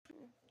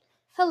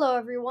Hello,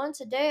 everyone.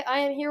 Today I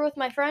am here with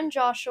my friend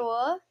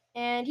Joshua,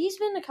 and he's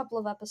been in a couple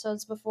of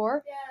episodes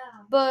before.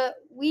 Yeah. But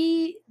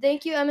we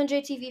thank you,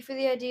 M&J TV, for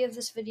the idea of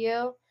this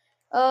video.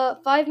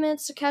 5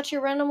 minutes to catch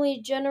your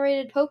randomly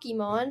generated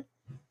Pokemon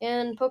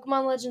in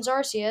Pokemon Legends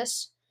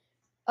Arceus.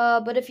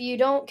 But if you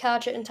don't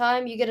catch it in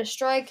time, you get a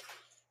strike.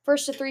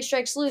 First to 3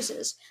 strikes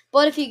loses.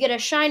 But if you get a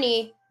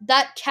shiny,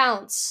 that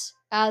counts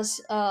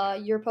as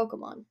your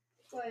Pokemon.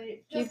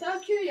 Wait, just out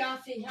of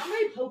curiosity, how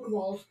many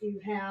Pokeballs do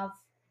you have?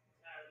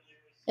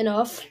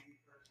 Enough?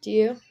 Do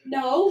you?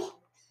 No.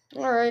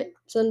 Alright,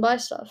 so then buy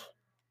stuff.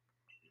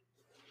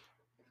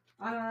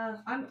 Can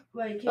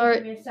you All right.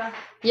 give me a sec?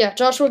 Yeah,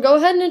 Joshua, go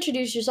ahead and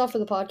introduce yourself for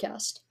the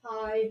podcast.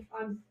 Hi,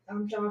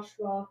 I'm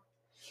Joshua.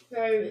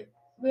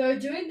 We are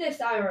doing this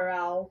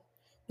IRL.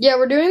 Yeah,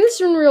 we're doing this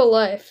in real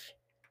life.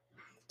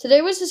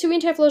 Today was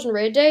Hisuian Typhlosion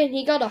Raid Day, and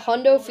he got a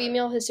Hundo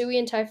female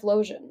Hisuian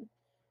Typhlosion.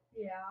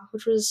 Yeah.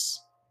 Which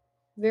was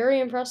very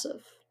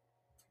impressive.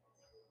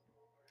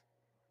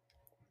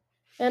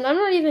 And I'm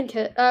not even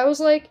kidding. I was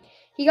like,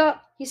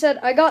 he said,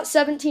 I got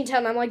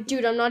 1710. I'm like,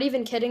 dude, I'm not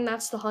even kidding.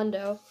 That's the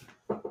Hundo.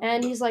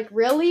 And he's like,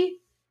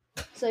 really?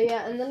 So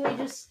yeah, and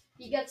then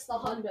he gets the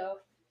Hundo.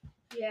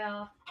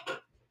 Yeah.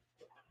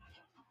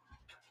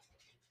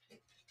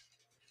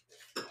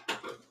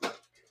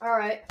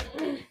 Alright.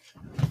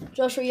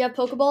 Joshua, you have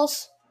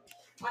Pokeballs?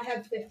 I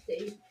have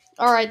 50.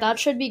 Alright, that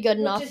should be good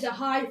enough. Which is a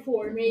high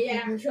for me,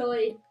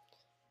 actually.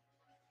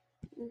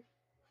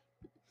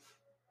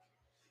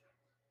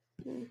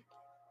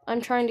 I'm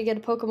trying to get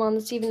a Pokemon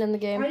that's even in the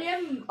game. I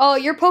am. Oh,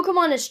 your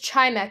Pokemon is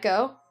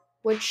Chimecho,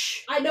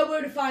 which... I know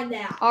where to find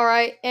that.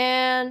 Alright,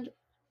 and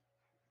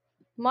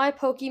my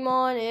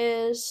Pokemon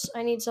is...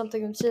 I need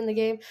something that's in the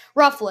game.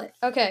 Rufflet.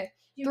 Okay.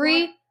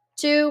 3,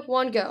 2,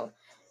 1, go.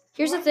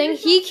 Here's the thing.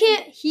 He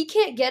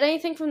can't get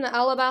anything from the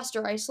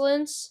Alabaster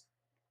Icelands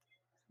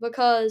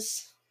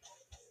because...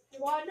 You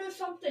want to know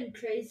something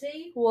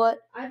crazy? What?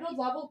 I have a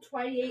level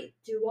 28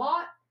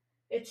 Duat.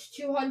 It's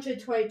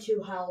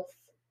 222 health.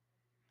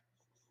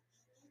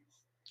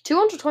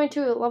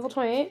 222 at level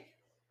 28?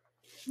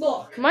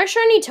 Look. My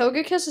shiny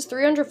Togekiss is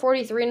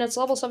 343 and it's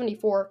level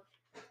 74.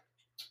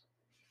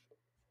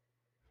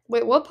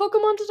 Wait, what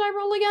Pokemon did I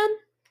roll again?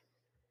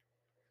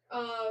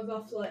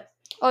 Rufflet.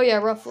 Oh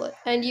yeah, Rufflet.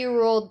 And you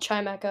rolled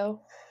Chimecho.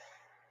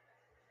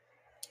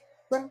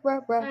 I think I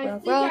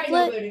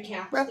know where to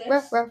catch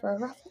this.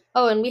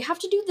 Oh, and we have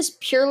to do this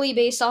purely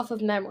based off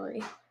of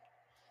memory.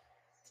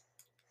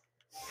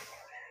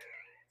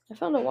 I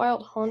found a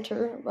wild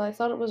Haunter, but I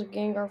thought it was a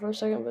Gengar for a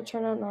second, but it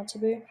turned out not to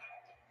be.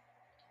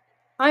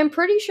 I'm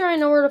pretty sure I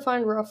know where to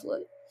find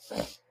Rufflet.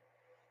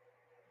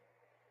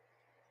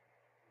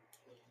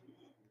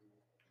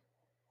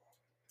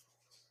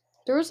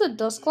 There was a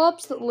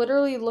Dusclops that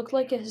literally looked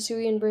like a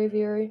Hisuian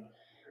Braviary.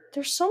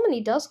 There's so many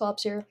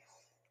Dusclops here.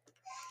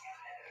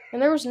 And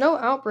there was no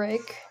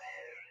outbreak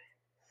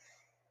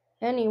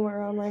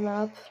anywhere on my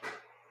map.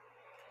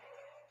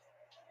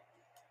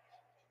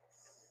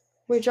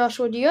 Wait,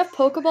 Joshua, do you have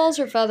Pokeballs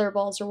or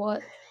Featherballs or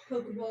what?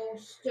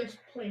 Pokeballs, just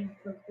plain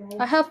Pokeballs.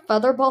 I have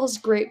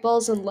Featherballs, Great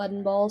Balls, and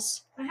Leaden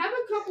Balls. I have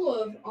a couple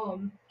of,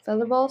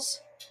 Featherballs?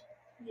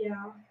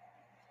 Yeah.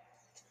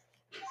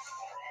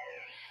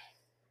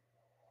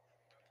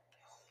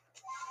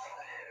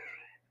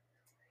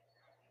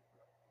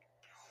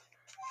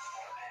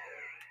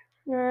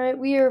 Alright,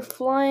 we are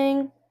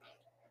flying.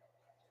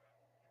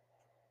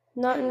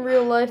 Not in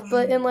real life,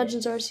 but in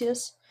Legends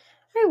Arceus.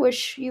 I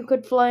wish you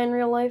could fly in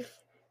real life.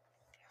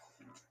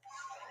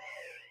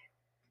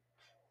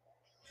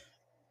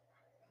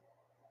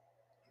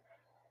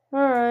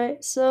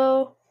 Alright,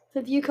 so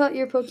have you caught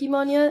your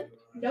Pokemon yet?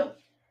 Nope.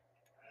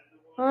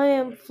 I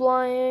am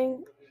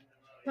flying.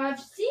 I've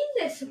seen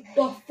this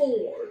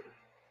before.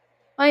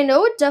 I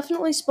know it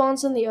definitely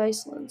spawns in the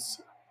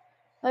Icelands.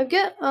 I've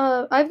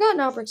gotten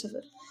outbreaks of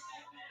it.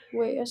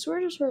 Wait, I swear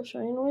I just heard a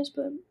shiny noise,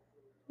 but I'm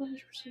not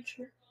 100%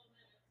 sure.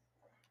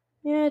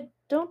 Yeah, I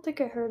don't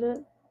think I heard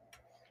it.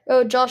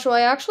 Oh, Joshua,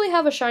 I actually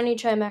have a shiny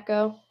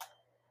Chimecho.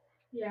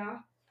 Yeah.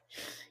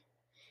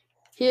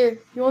 Here,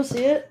 you want to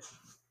see it?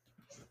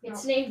 No.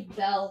 It's named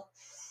Belle.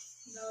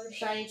 No.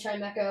 Shiny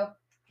Chimecho.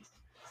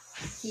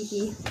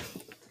 Hee.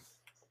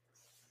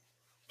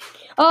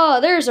 Oh,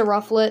 there's a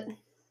Rufflet.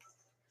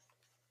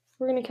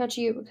 We're gonna catch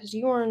you because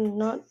you are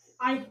not...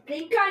 I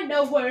think I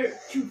know where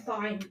to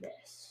find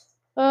this.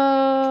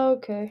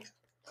 Okay.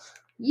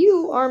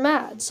 You are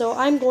mad, so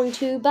I'm going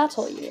to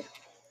battle you.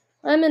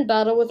 I'm in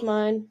battle with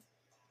mine.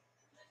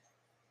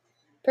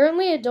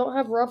 Apparently I don't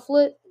have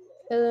Rufflet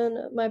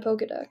in my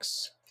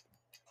Pokedex.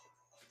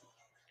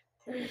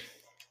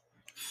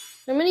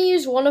 I'm gonna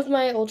use one of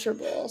my Ultra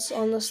Balls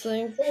on this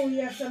thing. Oh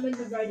yes, I'm in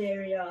the right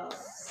area.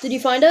 Did you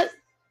find it?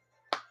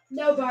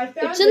 No, but I found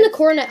it. It's in the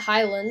Coronet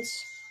Highlands.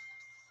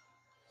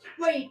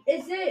 Wait,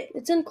 is it?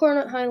 It's in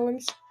Coronet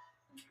Highlands.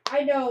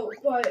 I know,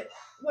 but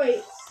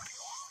wait.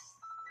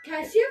 Can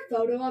I see a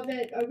photo of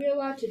it? Are we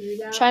allowed to do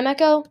that?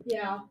 Chimecho?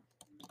 Yeah.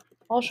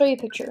 I'll show you a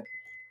picture.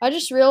 I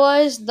just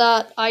realized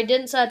that I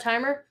didn't set a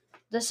timer.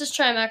 This is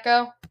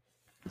Chimecho.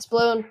 It's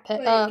blue and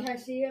Wait, can I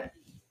see it?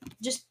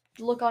 Just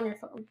look on your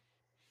phone.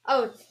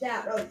 Oh, it's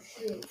that. Oh,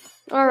 shoot.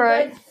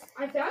 Alright.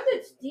 I found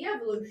it's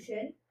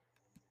de-evolution.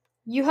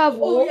 You have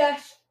Oh,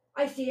 yes.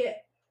 I see it.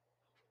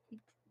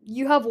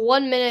 You have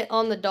 1 minute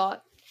on the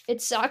dot.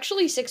 It's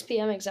actually 6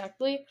 p.m.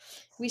 exactly.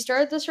 We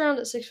started this round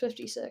at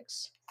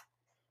 6:56.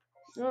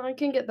 Well, I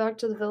can get back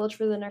to the village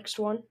for the next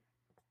one.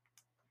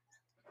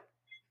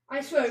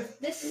 I swear, if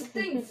this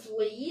thing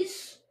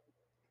flees...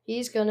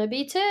 He's gonna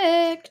be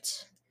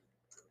ticked.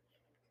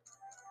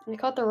 I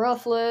caught the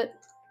rufflet.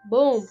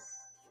 Boom.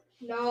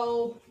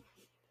 No.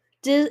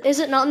 Is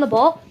it not in the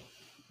ball?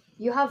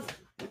 You have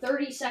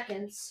 30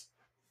 seconds.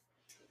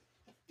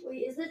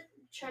 Wait, is it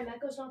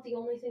Chimeco's not the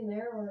only thing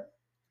there, or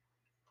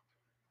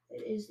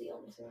it is the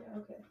only thing there?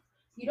 Okay.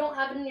 You don't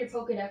have it in your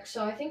Pokedex,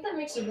 so I think that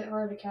makes it a bit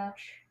hard to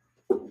catch.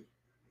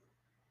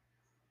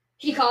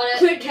 He caught it.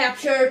 Quick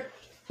capture.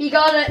 He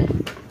got it.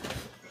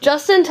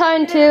 Just in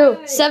time,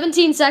 too.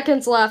 17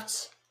 seconds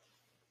left.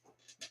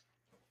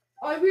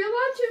 Are we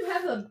allowed to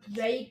have a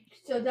break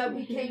so that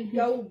we can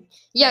go?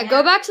 Yeah,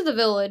 go back to the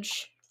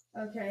village.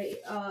 Okay,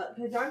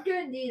 because I'm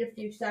gonna need a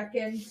few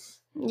seconds.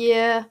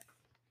 Yeah.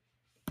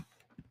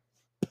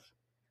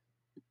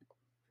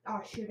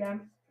 Oh, shoot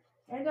him.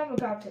 And I'm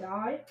about to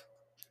die.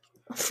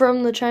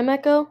 From the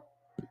Chimeco?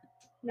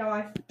 No,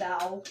 I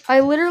fell.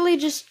 I literally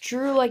just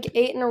drew like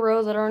 8 in a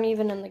row that aren't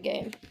even in the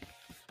game.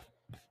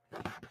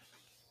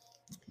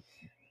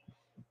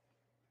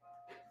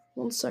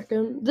 1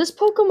 second. This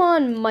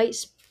Pokemon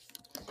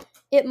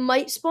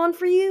might spawn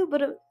for you,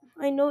 but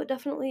I know it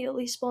definitely at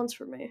least spawns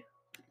for me.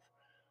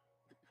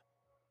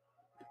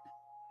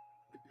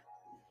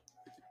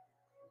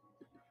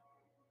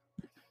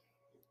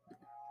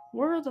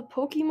 Where are the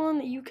Pokemon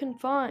that you can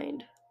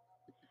find?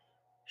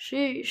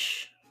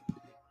 Sheesh.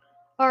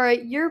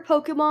 Alright, your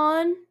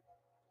Pokemon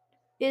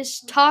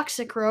is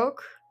Toxicroak.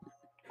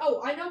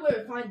 Oh, I know where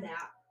to find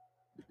that.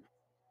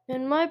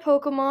 And my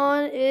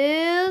Pokemon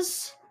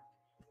is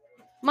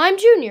Mime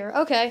Jr.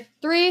 Okay.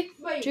 3,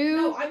 Wait,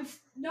 2.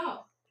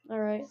 No.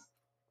 Alright.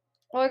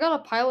 Oh, I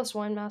got a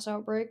Piloswine mass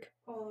outbreak.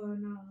 Oh,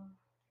 no.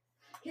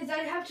 Because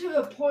I have to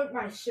report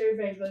my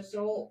survey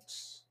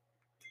results.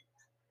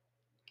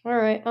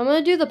 Alright, I'm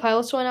gonna do the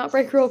Piloswine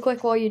outbreak real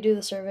quick while you do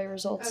the survey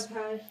results.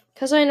 Okay.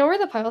 Because I know where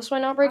the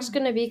Piloswine outbreak's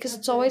gonna be, because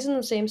it's always in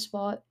the same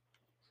spot.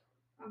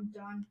 I'm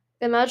done.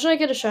 Imagine I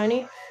get a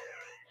shiny.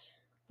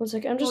 1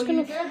 second, I'm just You're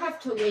gonna... gonna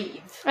have to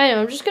leave. I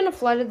know, I'm just gonna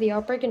fly to the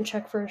outbreak and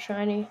check for a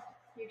shiny.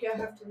 You're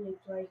gonna have to leave,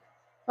 like...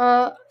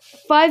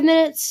 5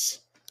 minutes.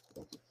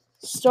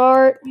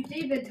 Start. You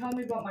didn't even tell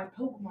me what my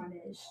Pokemon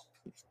is.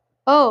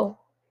 Oh,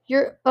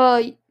 you're, Oh,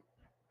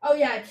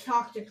 yeah, it's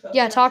Toxicroak.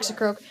 yeah,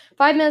 Toxicroak.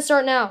 5 minutes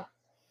start now.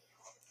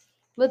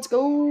 Let's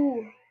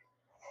go.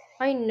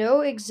 I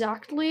know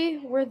exactly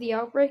where the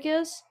outbreak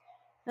is.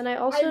 And I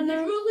also know...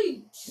 I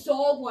literally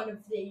saw one of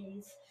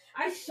these.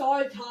 I saw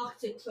a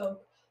Toxicroak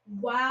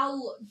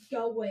while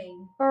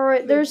going.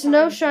 Alright, there's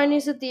no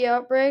shinies at the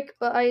outbreak,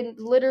 but I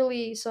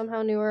literally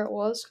somehow knew where it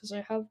was, because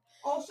I have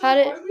Also, had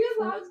it... are we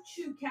allowed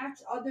to catch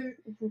other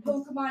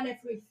Pokemon if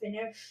we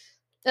finish?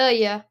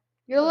 Yeah.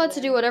 You're allowed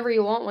to do whatever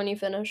you want when you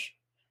finish.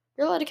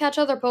 You're allowed to catch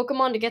other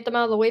Pokemon to get them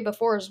out of the way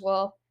before as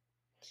well.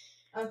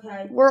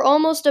 Okay. We're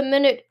almost a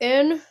minute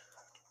in.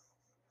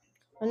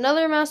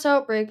 Another mass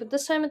outbreak, but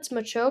this time it's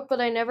Machoke,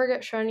 but I never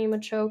get shiny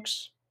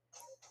Machokes.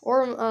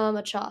 Or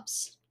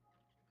Machops.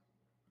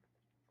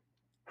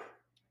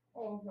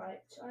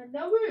 Alright, so I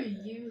know where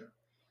you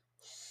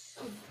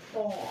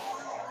spawn.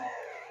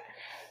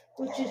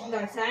 Which is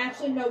nice. I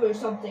actually know where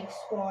something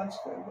spawns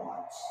for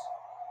once.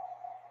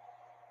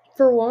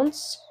 For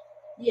once?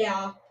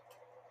 Yeah.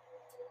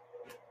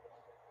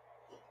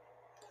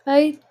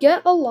 I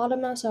get a lot of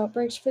mass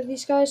outbreaks for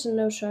these guys and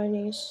no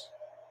shinies.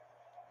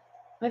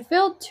 I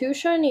failed 2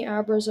 shiny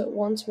Abras at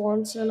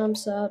once, and I'm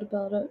sad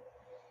about it.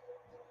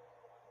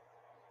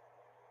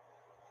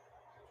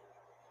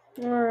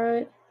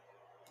 Alright.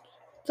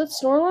 That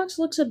Snorlax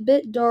looks a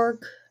bit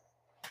dark.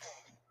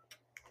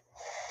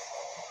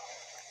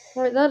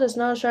 Alright, that is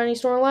not a shiny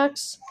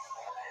Snorlax.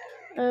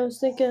 I was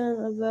thinking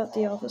about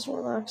the Alpha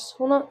Snorlax.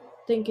 Well, not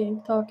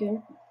thinking,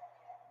 talking.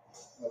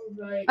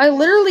 Right. I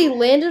literally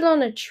landed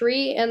on a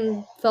tree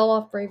and fell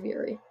off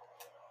Braviary.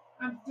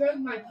 I'm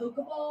throwing my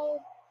Pokeball.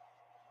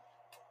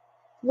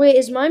 Wait,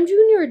 is Mime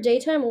Jr. a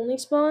daytime only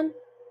spawn?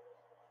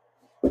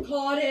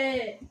 Caught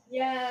it.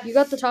 Yes. You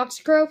got the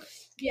Toxicroak?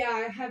 Yeah,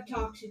 I have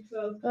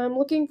Toxicroak. I'm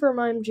looking for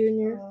Mime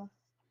Jr.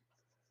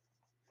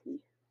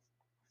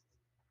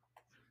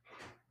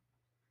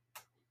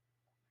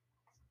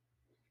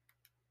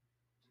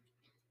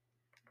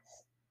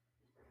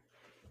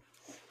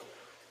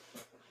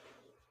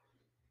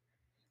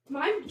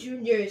 Mime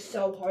Jr. is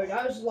so hard.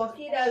 I was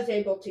lucky that I was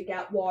able to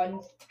get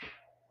one.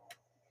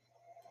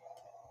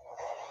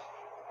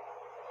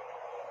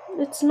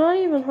 It's not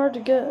even hard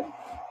to get.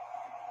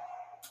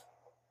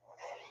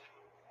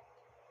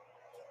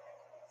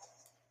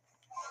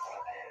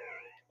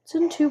 It's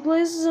in 2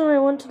 places and I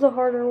went to the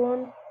harder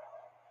one.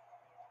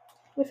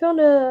 I found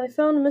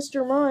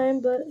Mr.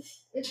 Mime, but...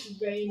 It's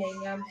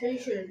raining. I'm pretty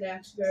sure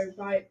that's very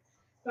bright.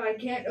 but I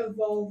can't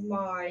evolve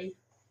my.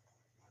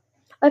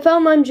 I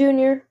found Mime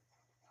Junior,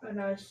 Oh,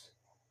 nice.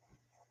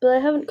 but I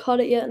haven't caught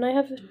it yet, and I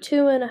have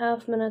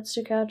 2.5 minutes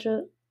to catch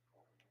it.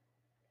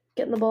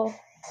 Get in the ball.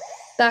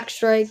 Back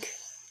strike.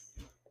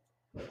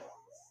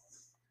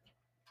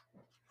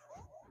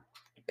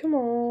 Come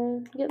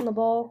on, get in the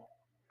ball.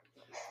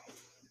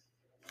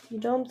 You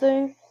dumb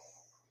thing.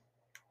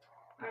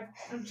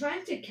 I'm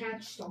trying to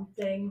catch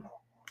something.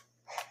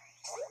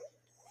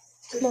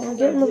 Come on, Because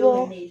get I in the really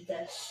ball. need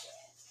this.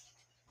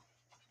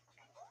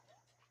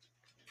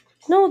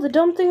 No, the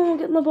dumb thing won't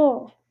get in the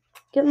ball.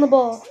 Get in the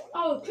ball.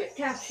 Oh, quick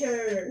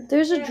capture.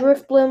 There's a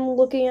drift blim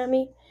looking at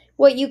me.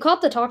 Wait, you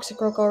caught the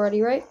Toxic Rook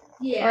already, right?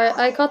 Yeah. Alright,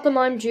 I caught the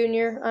Mime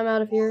Junior. I'm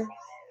out of here.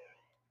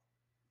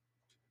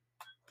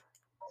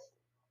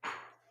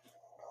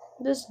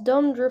 This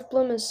dumb drift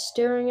blim is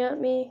staring at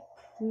me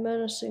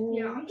menacingly.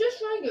 Yeah, I'm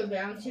just running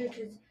around here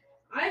because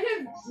I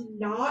have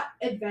not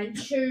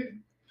adventured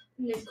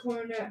in the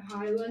Coronet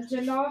Highlands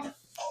enough.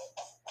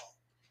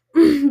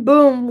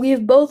 Boom,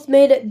 we've both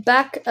made it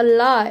back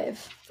alive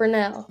for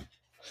now.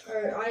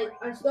 Or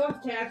I still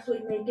have to actually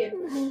make it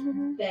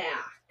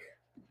back.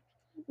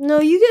 No,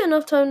 you get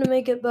enough time to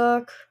make it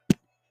back.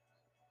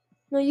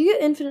 No, you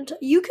get infinite time.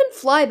 You can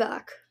fly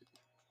back.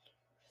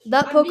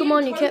 That I'm being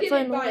Pokemon you can't targeted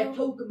find by a now.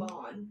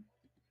 Pokemon.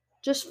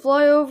 Just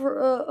fly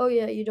over. Oh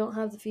yeah, you don't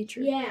have the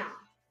feature. Yeah.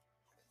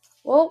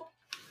 Well,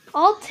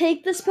 I'll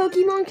take this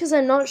Pokemon because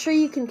I'm not sure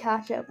you can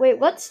catch it. Wait,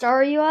 what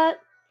star are you at?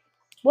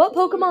 What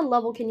Pokemon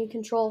level can you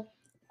control?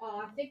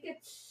 I think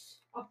it's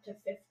up to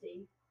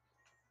 50.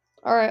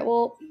 Alright,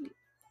 well,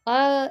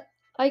 I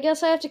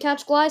guess I have to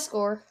catch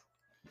Gliscor.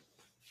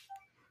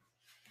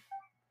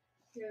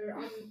 Here,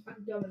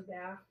 I'm going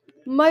back.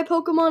 My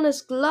Pokemon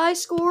is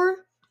Gliscor,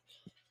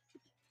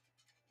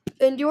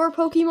 and your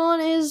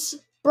Pokemon is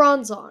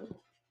Bronzong.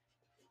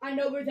 I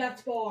know where that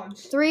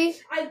spawns. 3.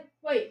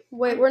 Wait,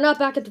 we're not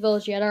back at the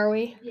village yet, are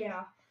we?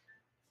 Yeah.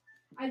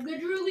 I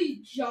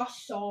literally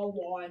just saw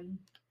one.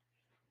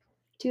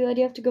 Too bad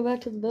you have to go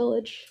back to the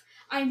village.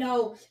 I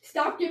know.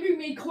 Stop giving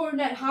me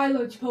Coronet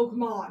Highlands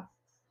Pokemon.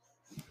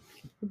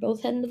 We're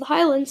both heading to the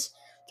Highlands.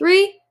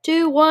 3,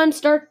 2, 1,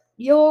 start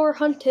your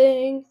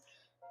hunting.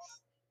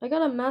 I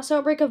got a mass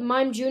outbreak of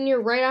Mime Jr.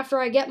 right after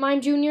I get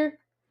Mime Jr.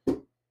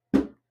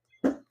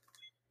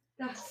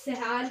 That's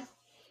sad.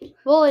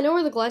 Well, I know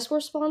where the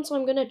Gliscor spawns, so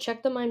I'm gonna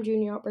check the Mime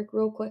Jr. outbreak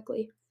real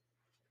quickly.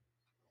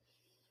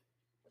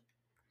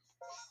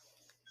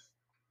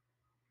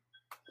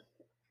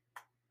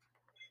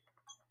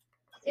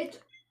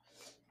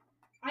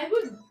 I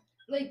would,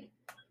 like...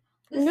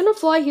 I'm gonna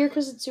fly here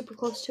because it's super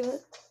close to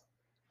it.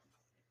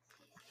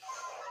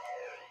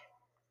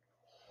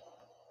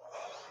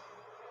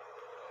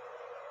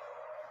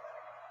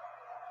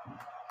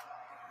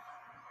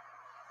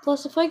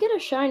 Plus, if I get a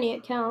shiny,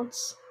 it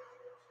counts.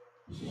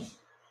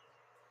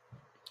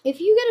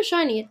 If you get a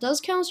shiny, it does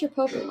count as your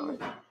Pokemon.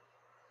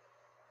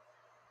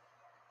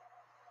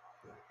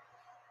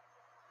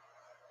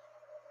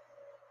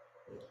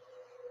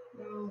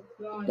 Oh,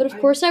 God. But of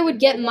course, I would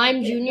get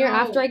Mime Jr.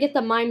 after I get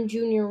the Mime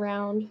Jr.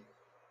 round.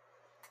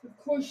 Of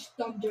course,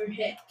 Thunder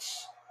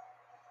hits.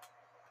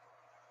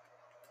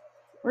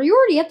 Are you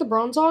already at the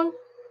Bronzong?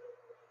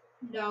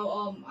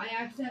 No, I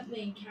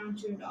accidentally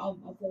encountered a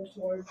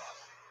Voltorb.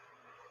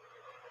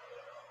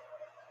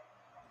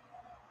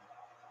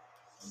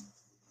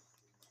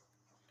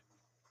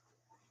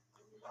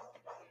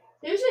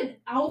 There's an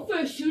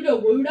Alpha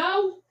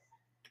Sudowoodo?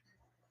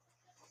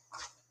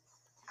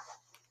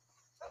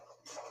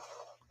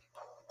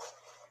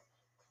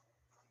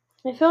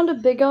 I found a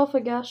big Alpha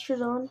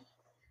Gastrodon.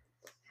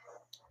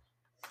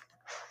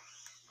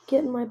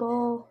 Get in my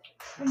ball.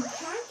 I'm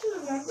trying to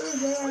remember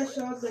where I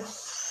saw this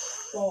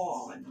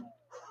spawn.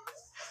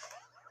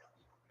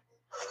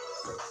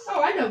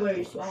 Oh, I know where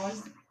he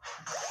spawned.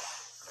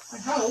 I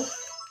hope.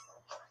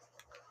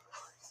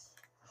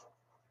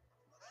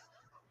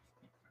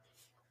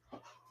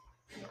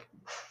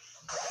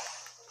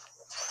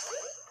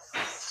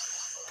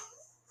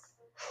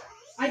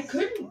 I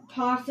couldn't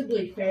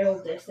possibly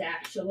fail this,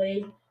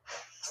 actually.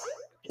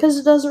 Because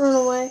it doesn't run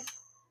away.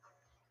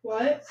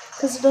 What?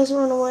 Because it doesn't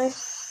run away.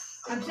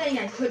 I'm saying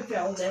I could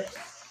fail this.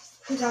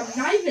 Because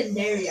I'm not even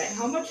there yet.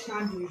 How much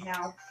time do we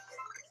have?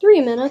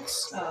 3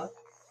 minutes. Oh.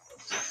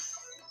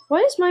 Why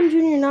is Mime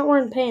Jr. not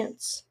wearing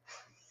pants?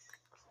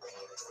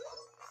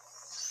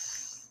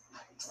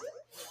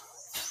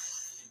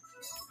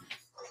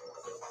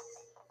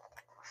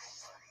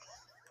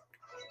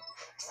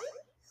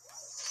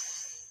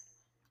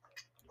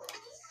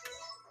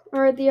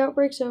 Alright, the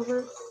outbreak's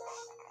over.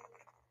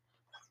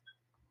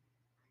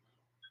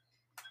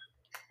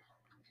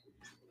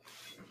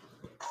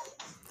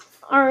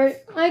 Alright,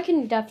 I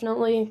can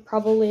definitely,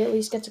 probably at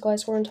least get to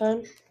Gliscor in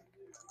time.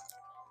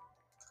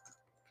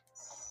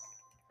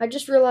 I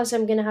just realized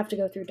I'm gonna have to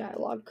go through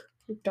dialogue.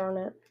 Darn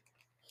it.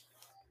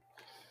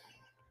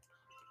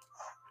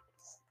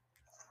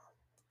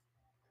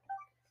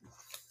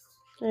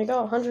 I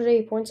got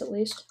 180 points at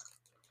least.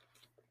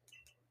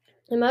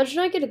 Imagine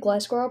I get a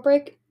Gliscor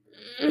outbreak.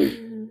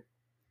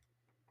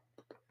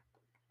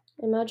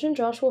 Imagine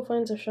Joshua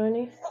finds a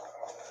shiny.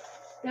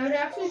 That would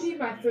actually be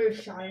my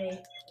first shiny.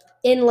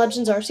 In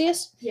Legends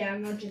Arceus? Yeah,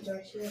 Legends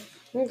Arceus.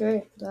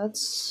 Okay,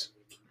 that's...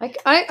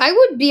 I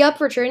would be up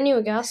for trading you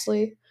a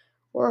Ghastly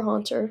or a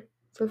Haunter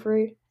for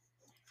free.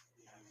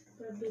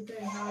 That'd be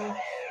very nice.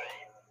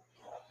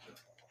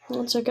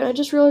 1 second, I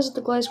just realized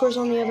that the Gliscor's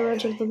on the other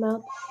edge of the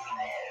map.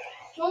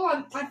 So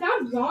I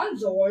found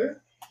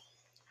Bronzor.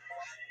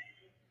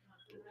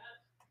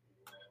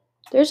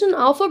 There's an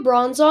Alpha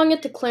Bronzong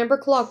at the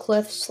Clamberclaw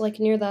Cliffs, like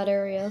near that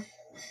area.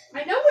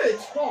 I know where it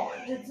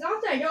spawns. It's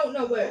not that I don't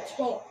know where it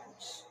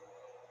spawns.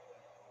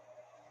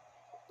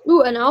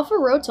 Ooh, an Alpha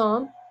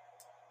Rotom.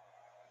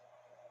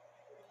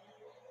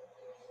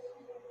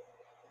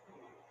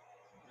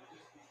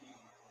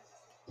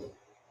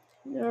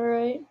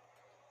 Alright.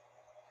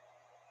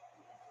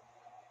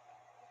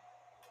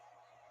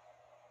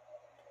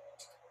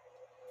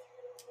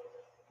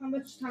 How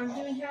much time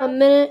do we have? 1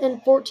 minute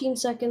and 14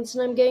 seconds,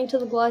 and I'm getting to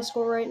the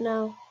Gliscor right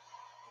now.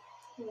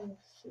 Oh,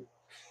 shoot.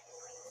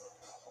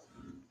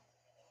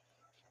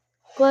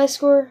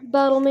 Gliscor,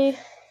 battle me.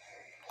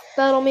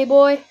 Battle me,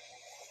 boy.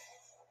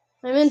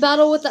 I'm in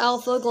battle with the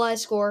Alpha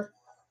Gliscor.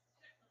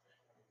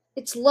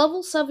 It's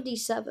level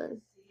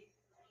 77.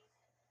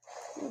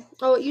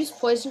 Oh, it used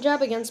Poison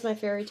Jab against my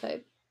Fairy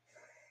type.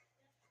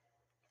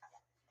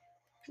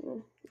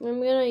 I'm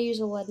gonna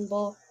use a Leaden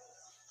Ball.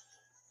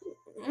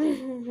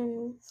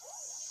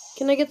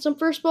 Can I get some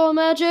first ball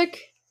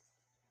magic?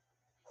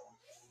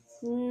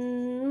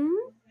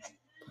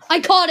 I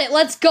caught it!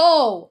 Let's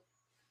go!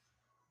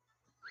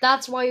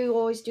 That's why you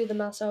always do the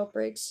mass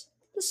outbreaks.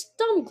 This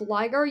dumb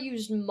Gligar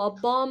used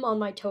Mud Bomb on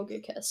my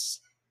Togekiss.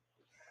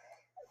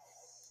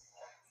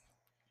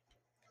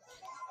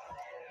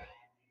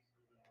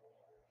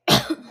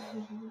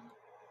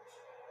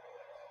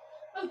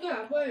 Oh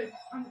yeah, wait.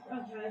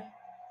 Okay.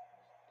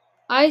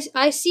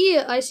 I see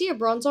a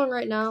Bronzong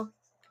right now.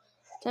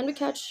 Time to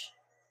catch.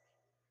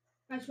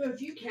 I swear,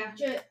 if you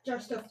catch it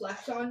just to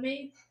flex on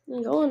me.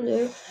 I'm going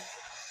to.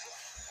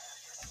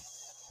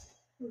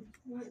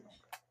 What?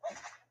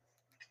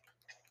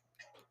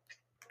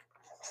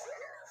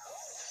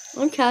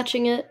 I'm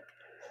catching it.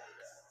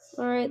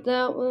 Alright,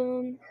 that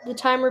one. The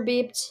timer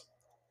beeped.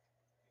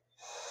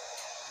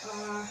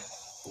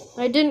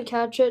 I didn't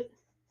catch it.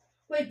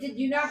 Wait, did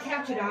you not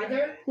catch it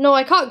either? No,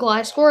 I caught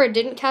Gliscor. I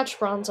didn't catch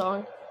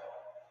Bronzong.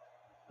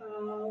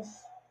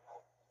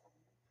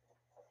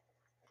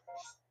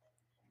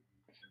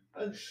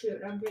 Oh shoot,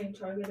 I'm being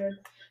targeted.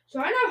 So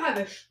I now have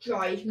a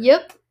strike.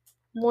 Yep.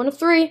 1 of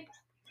 3.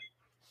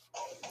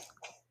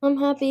 I'm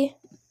happy.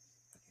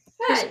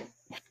 Hey!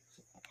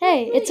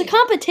 Hey, it's a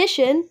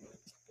competition.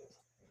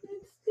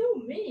 It's still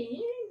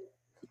me.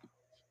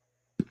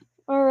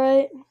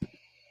 Alright.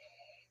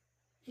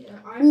 Yeah,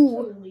 I have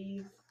to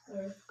leave.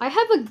 I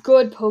have a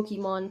good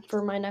Pokemon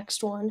for my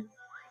next one.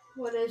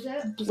 What is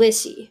it?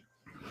 Blissey.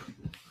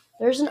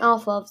 There's an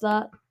alpha of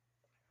that.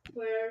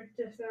 Where?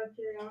 Just out of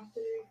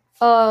curiosity.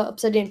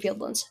 Obsidian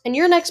Fieldlands. And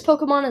your next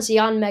Pokemon is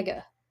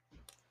Yanmega.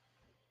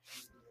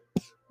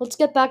 Let's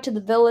get back to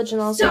the village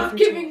and I'll Stop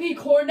giving me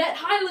Cornet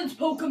Highlands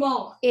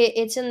Pokemon!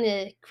 It's in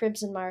the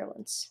Cribs and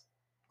Mirlands.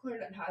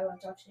 Cornet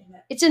Highlands, I've seen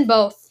it. It's in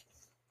both.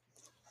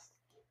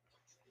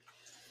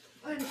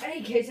 In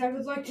any case, I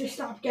would like to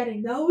stop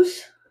getting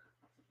those.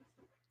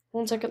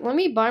 1 second, let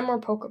me buy more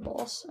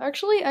Pokeballs.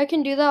 Actually, I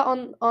can do that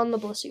on the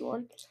Blissey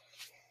one.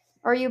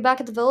 Are you back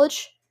at the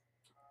village?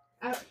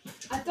 I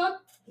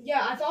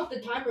thought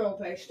the timer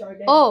opener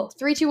started. Oh,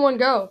 3, 2, 1,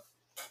 go.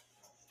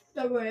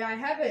 Don't worry, I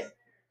have it.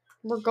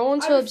 We're going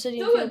to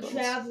Obsidian Fields. I was Fieldlands. still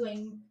in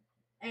traveling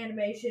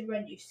animation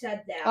when you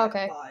said that.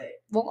 Okay. But...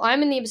 Well,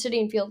 I'm in the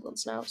Obsidian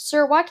Fieldlands now.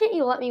 Sir, why can't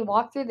you let me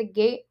walk through the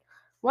gate?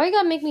 Why you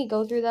gotta make me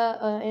go through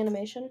that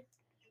animation?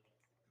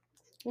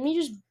 Let me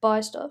just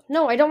buy stuff.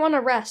 No, I don't want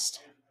to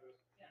rest.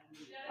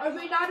 Are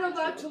we not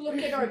allowed to look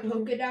at our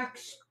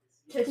Pokedex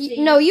to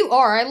see? No, you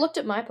are. I looked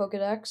at my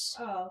Pokedex.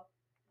 Oh.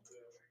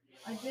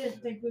 I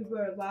didn't think we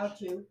were allowed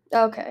to.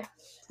 Okay.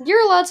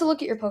 You're allowed to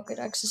look at your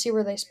Pokedex to see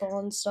where they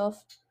spawn and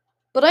stuff.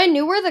 But I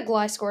knew where the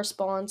Gliscor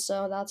spawned,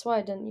 so that's why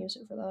I didn't use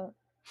it for that.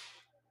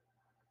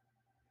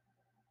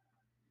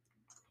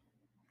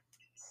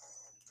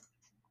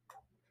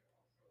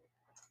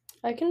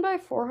 I can buy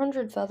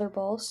 400 feather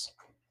balls.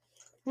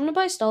 I'm gonna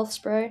buy stealth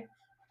spray.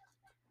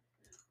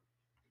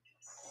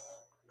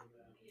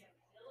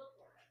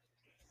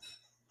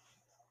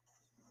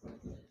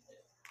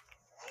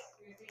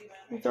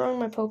 I'm throwing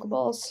my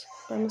Pokeballs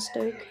by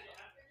mistake.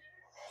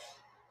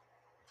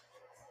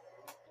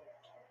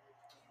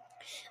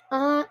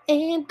 I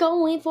am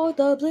going for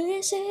the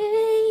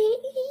Blissey,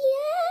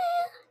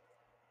 yeah!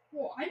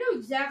 Well, I know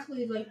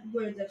exactly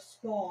where this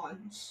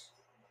spawns.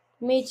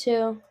 Me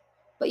too.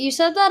 But you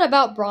said that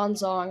about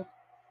Bronzong.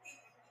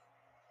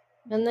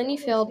 And then you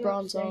failed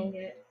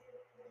Bronzong.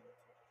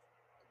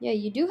 Yeah,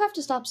 you do have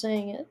to stop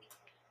saying it.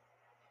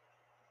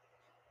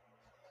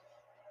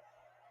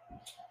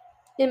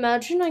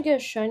 Imagine I get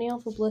a shiny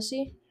Alpha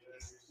Blissey.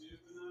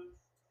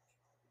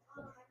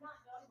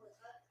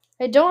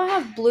 I don't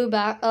have blue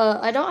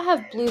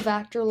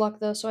Vector luck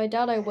though, so I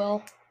doubt I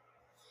will.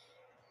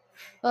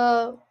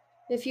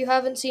 If you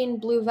haven't seen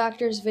Blue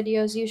Vector's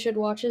videos, you should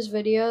watch his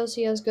videos.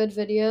 He has good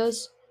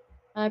videos.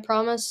 I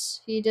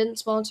promise he didn't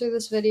sponsor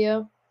this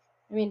video.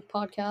 I mean,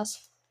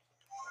 podcast.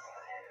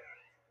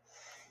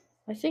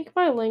 I think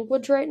my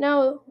language right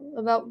now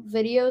about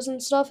videos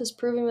and stuff is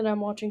proving that I'm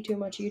watching too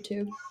much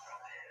YouTube.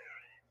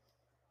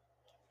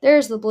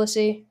 There's the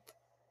Blissey.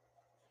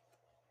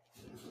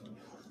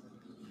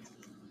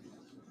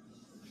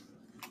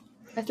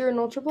 I threw an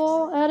Ultra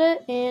Ball at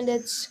it, and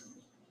it's...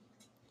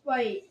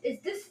 Wait, is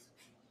this...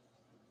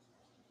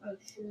 Oh,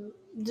 shoot.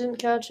 Didn't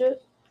catch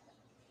it.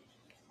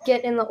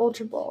 Get in the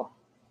Ultra Ball.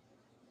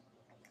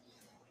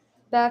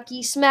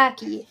 Backy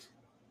smacky.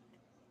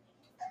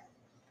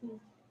 I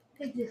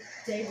think it's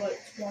daylight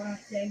spawn, I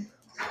think.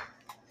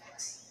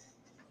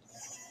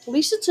 At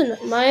least it's in...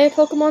 My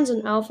Pokemon's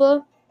in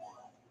Alpha.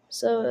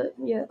 So,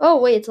 yeah.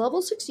 Oh, wait, it's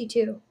level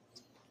 62.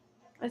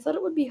 I thought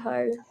it would be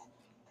higher.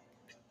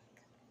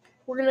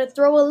 We're gonna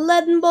throw a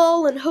leaden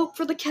ball and hope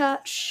for the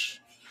catch.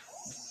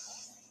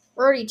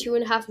 We're already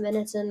 2.5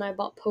 minutes in, and I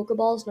bought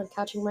Pokeballs, and I'm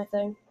catching my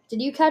thing.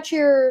 Did you catch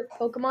your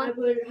Pokemon? I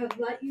would have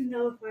let you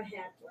know if I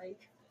had,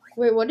 like...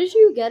 Wait, what did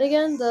you get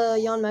again? The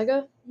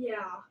Yanmega?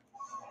 Yeah.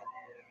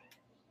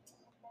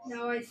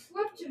 Now, I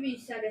slept to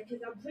reset it,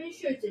 because I'm pretty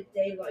sure it's a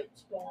daylight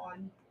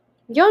spawn.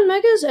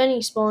 Yanmega's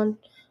any spawn.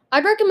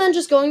 I'd recommend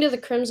just going to the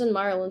Crimson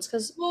Mirelands,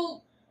 because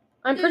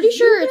I'm pretty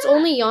sure it's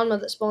only Yanma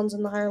that spawns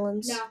in the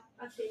Highlands. No,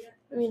 I've seen it.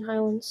 I mean,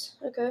 Highlands.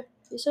 Okay,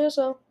 you say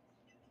so.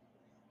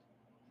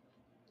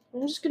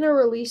 I'm just gonna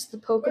release the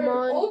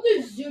Pokemon. All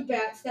the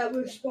Zubats that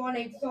were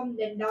spawning from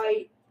the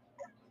night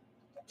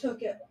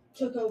took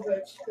over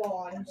its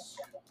spawns.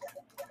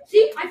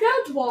 See, I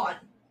found one.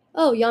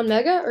 Oh,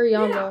 Yanmega or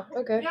Yanma? Yeah,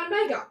 okay.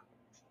 Yanmega.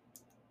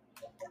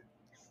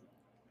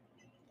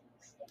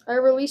 I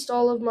released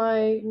all of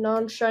my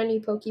non-shiny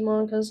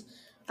Pokemon because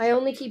I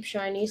only keep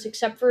shinies,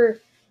 except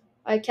for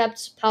I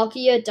kept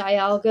Palkia,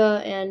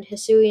 Dialga, and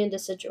Hisuian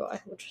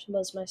Decidueye, which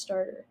was my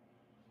starter.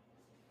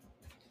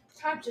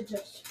 Time to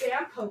just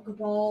spam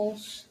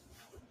Pokeballs.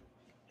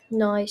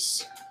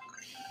 Nice.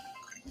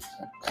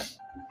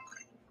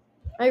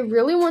 I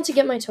really want to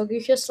get my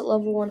Togekiss at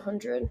level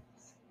 100.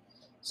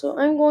 So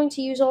I'm going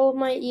to use all of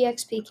my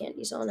EXP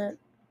candies on it.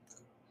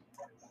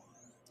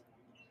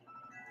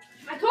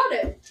 I caught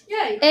it!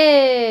 Yay!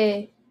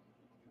 Hey!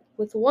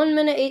 With 1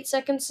 minute, 8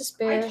 seconds to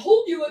spare. I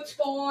told you it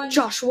spawned!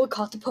 Joshua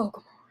caught the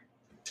Pokemon.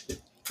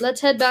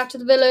 Let's head back to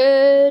the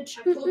village.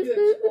 I told you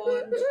it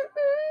spawned.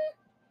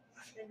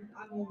 And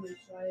I'm always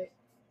right.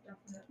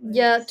 Definitely.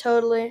 Yeah,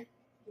 totally.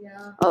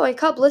 Yeah. Oh, I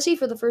caught Blissey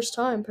for the first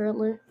time,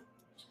 apparently.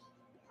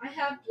 I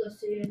have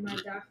Blissey in my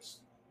decks.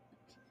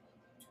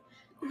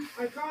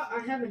 I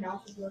have an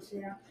Alpha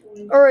Blissey,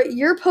 actually. Alright,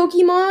 your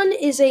Pokemon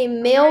is a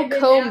male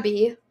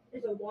Combee.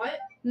 Is a what?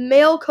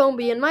 Male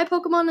Combee, and my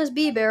Pokemon is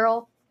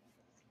B-Barrel.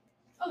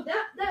 Oh,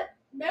 that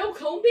male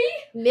Combee?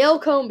 Male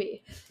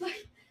Combee.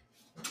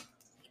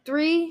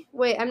 3.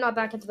 Wait, I'm not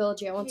back at the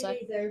village yet. One sec.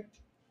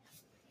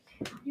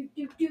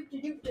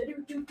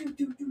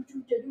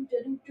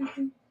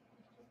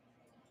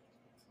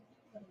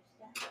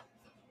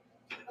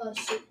 Oh,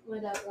 shoot. My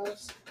dad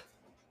loves.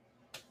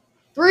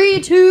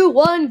 3, 2,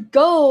 1,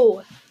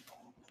 go!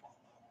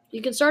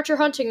 You can start your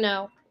hunting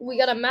now. We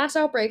got a mass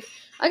outbreak.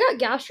 I got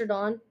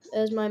Gastrodon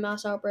as my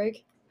mass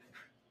outbreak.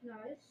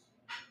 Nice.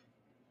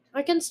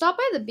 I can stop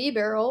by the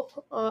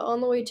B-Barrel on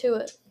the way to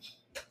it.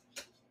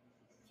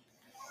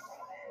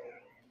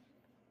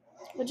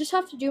 I just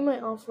have to do my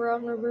off route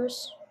in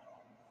reverse.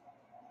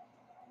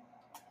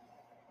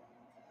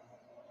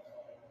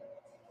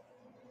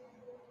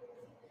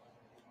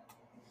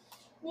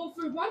 Well,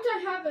 for once I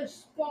have a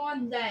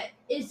spawn that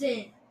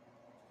isn't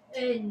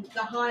in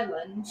the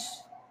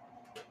Highlands.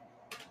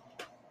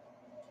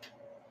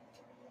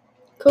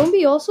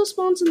 Combee also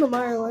spawns in the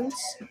Mirelands.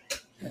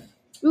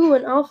 Ooh,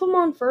 an Alpha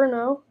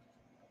Monferno.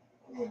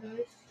 Oh,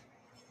 nice.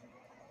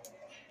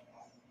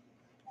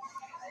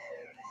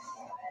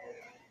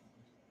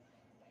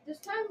 This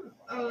time,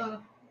 I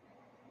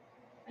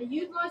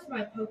utilized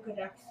my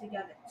Pokedex to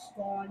get it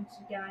spawns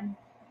again.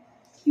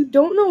 You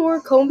don't know where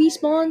Combee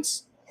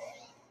spawns?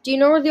 Do you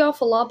know where the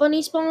Alpha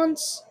Bunny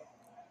spawns?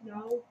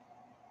 No.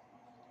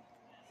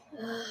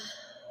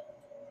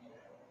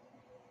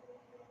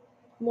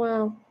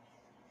 Wow.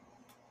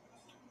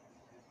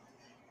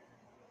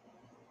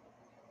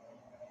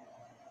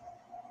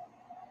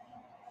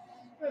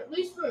 Or at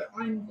least where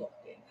I'm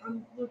looking.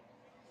 I'm looking.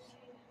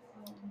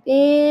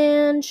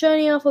 And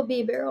shiny Alpha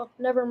B-Barrel.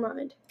 Never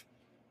mind.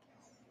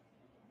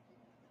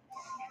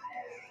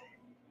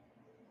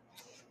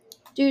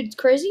 Dude, it's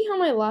crazy how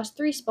my last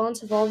 3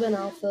 spawns have all been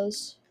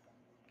alphas.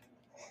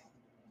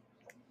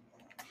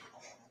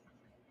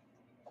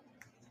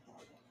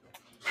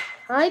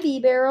 Hi,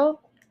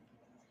 B-Barrel.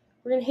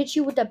 We're gonna hit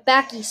you with the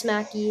backy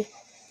smacky.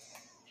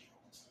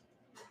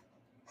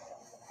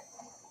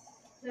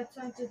 That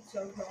sounded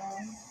so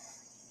wrong.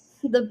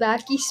 The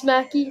backy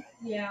smacky?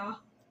 Yeah.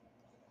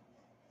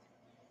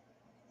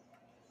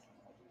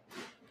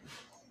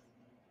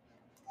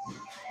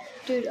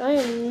 Dude, I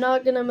am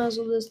not gonna mess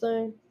with this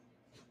thing.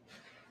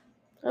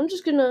 I'm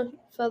just gonna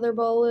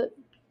featherball it.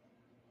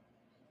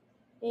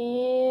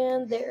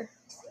 And there.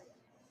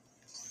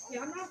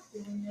 Yeah, I'm not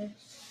doing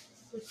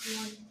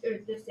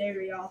this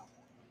area.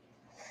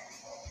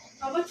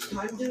 How much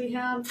time do we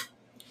have?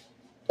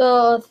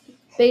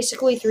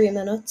 Basically 3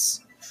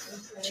 minutes.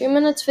 Okay. 2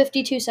 minutes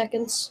 52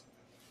 seconds.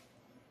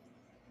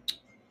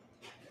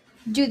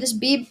 Dude,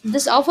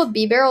 this alpha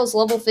B barrel is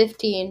level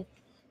 15.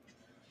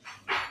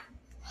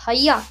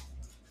 Hiya.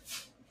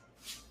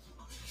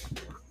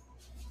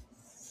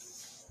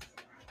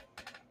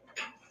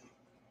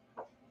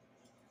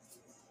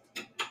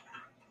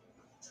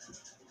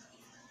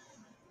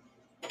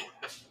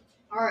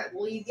 Alright,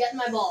 well, you get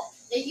my ball.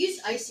 It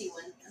used Icy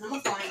Wind, and I'm a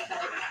flying kite.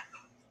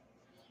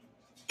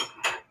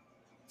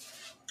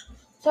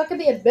 So that could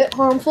be a bit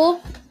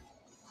harmful.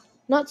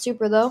 Not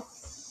super, though.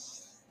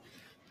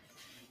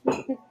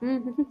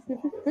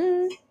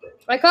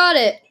 I caught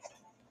it!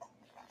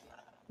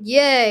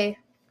 Yay!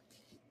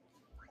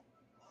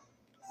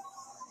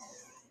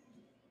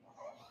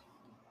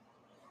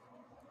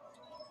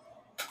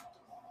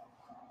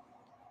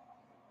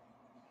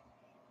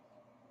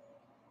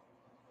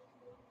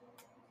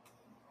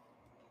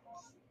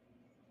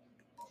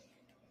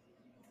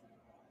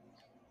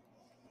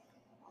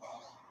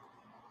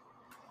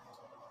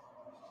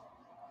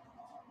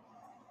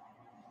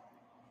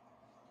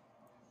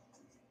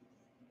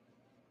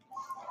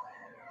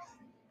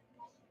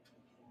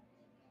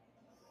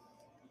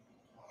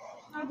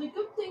 Now the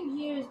good thing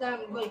here is that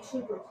I'm like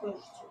super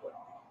close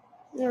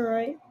to it.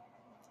 Alright.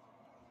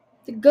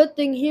 The good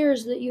thing here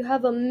is that you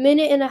have a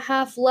minute and a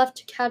half left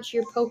to catch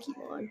your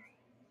Pokemon.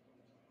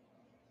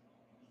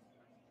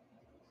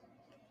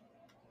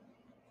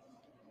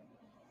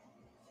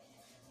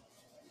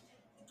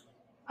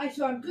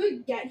 So I'm gonna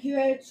get here.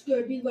 It's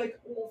gonna be like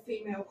all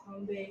female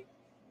combi.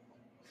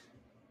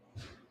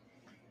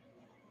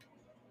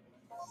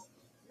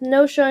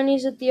 No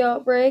shinies at the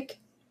outbreak.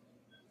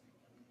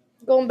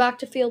 Going back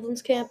to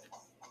Fielden's camp.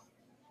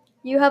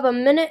 You have a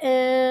minute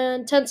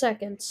and 10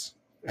 seconds.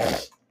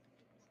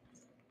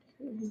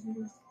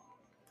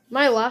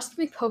 My last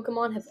 3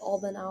 Pokemon have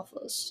all been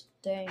alphas.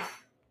 Dang.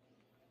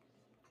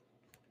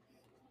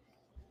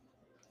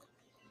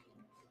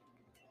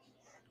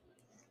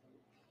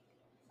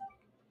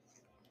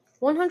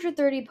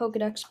 $130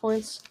 Pokedex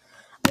points.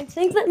 I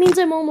think that means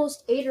I'm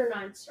almost 8 or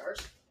 9 stars.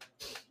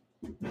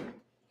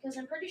 Because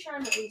I'm pretty sure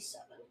I'm at least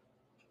 7.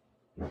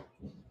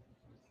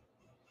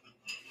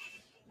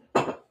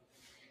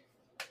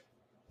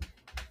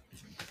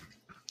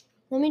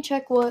 Let me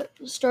check what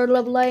star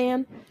level I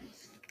am.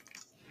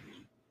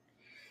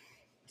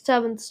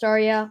 7th star,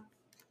 yeah.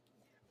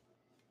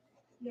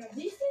 Yeah,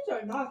 these things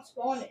are not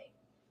spawning.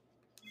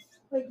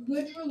 Like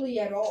literally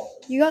at all.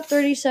 You got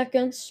 30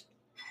 seconds.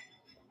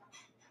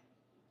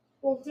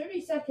 Well,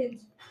 30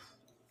 seconds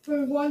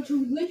for one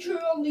to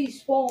literally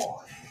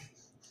spawn.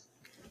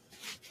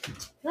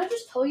 Can I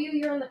just tell you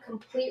you're in the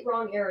complete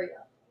wrong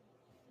area?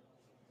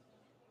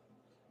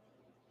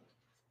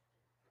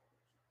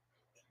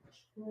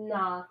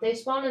 Nah, they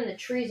spawn in the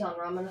trees on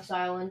Ramanas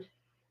Island.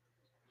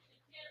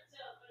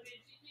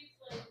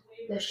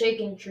 The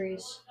shaking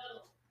trees.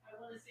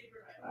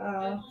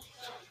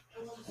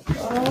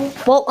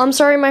 Well, I'm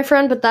sorry, my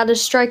friend, but that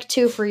is strike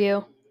 2 for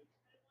you.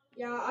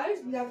 Yeah, I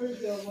was never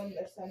gonna win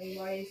this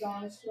anyways,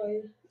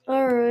 honestly.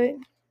 Alright.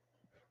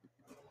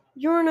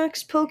 Your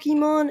next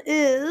Pokemon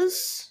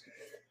is...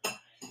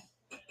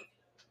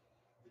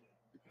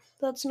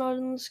 That's not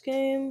in this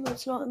game.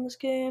 That's not in this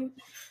game.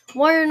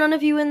 Why are none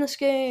of you in this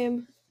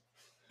game?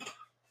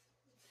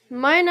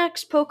 My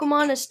next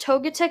Pokemon is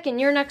Togetic, and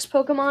your next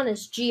Pokemon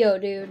is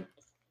Geodude.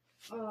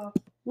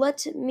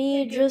 Let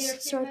me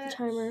just start the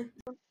timer.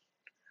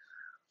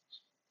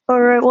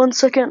 Alright, 1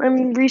 second.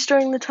 I'm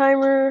restarting the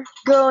timer.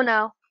 Go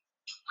now.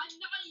 I'm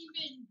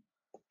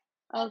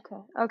not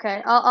even...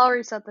 Okay. I'll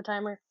reset the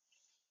timer.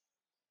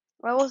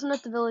 I wasn't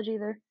at the village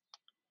either.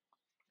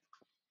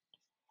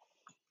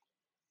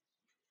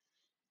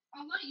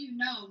 I'll let you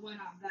know when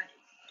I'm ready.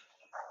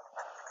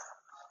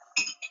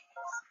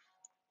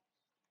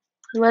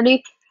 You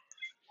ready?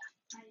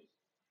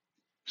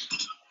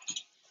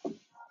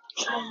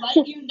 I'll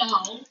let you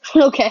know.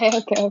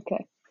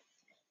 Okay.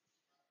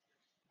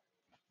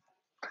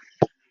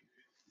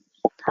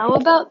 How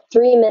about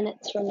 3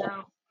 minutes from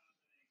now?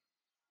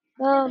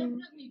 I'll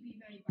definitely be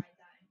ready by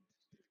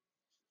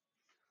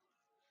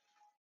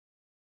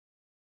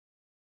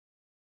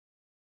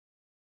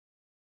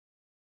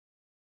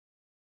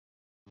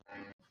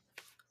then.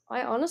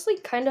 I honestly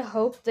kind of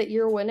hope that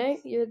you're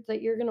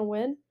gonna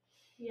win.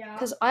 Yeah.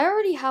 Because I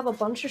already have a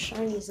bunch of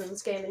shinies in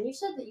this game, and you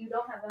said that you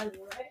don't have any,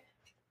 right?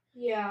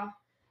 Yeah.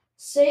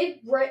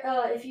 Save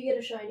if you get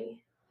a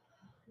shiny.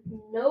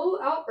 No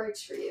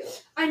outbreaks for you.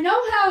 I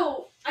know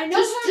how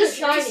Just to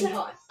shiny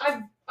hunt.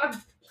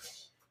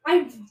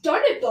 I've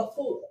done it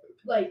before.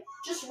 Like,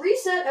 just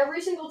reset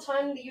every single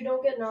time that you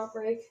don't get an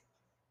outbreak.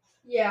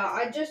 yeah,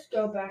 I just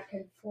go back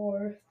and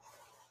forth.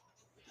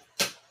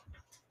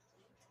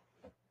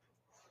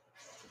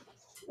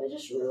 I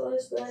just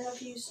realized that I have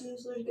to use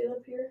Sneasler to get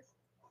up here.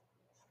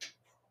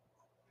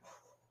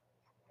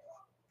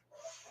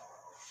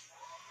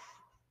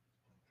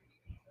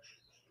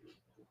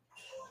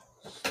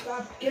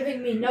 Stop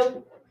giving me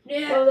no.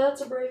 Yeah. Oh,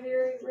 that's a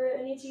braviary. Right,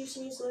 I need to use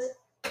Sneasler.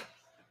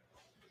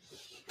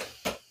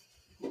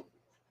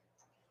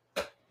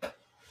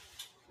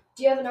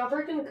 Do you have an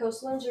outbreak in the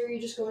coastlands, or are you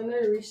just going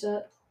there to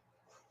reset?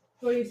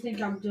 What do you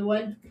think I'm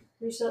doing?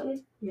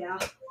 Resetting? Yeah.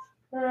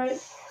 Alright.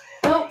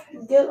 Nope,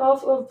 get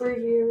off of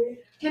braviary.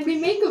 Can we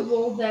make a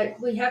rule that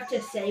we have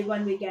to say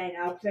when we get an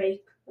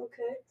outbreak?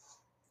 Okay.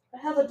 I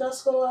have a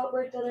duskull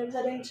outbreak that I'm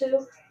heading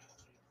to.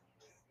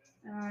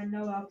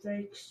 No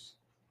outbreaks.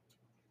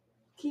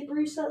 Keep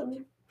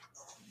resetting.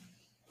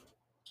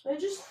 I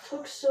just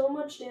took so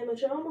much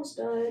damage, I almost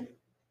died.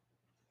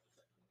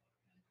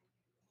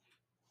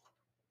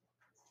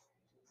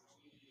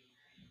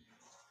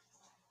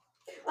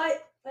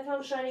 I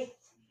found a shiny.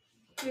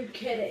 You're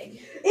kidding.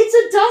 It's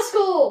a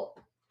duskull!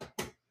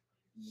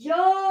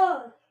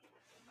 Yeah!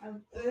 I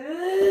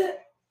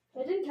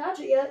didn't catch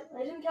it yet.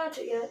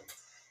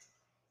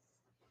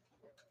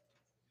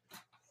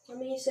 Let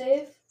me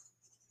save.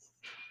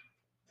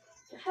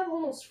 I have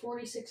almost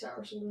 46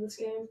 hours into this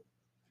game.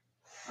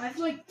 I have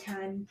like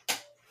 10.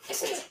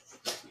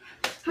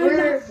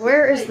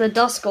 Where is the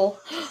duskull?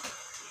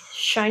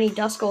 Shiny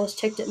duskull has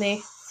ticked at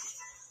me.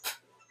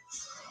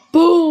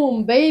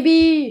 Boom,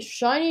 baby!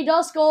 Shiny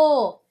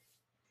duskull!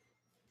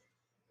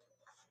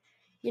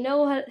 You know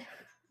what?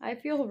 I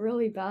feel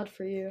really bad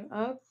for you.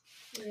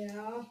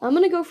 Yeah. I'm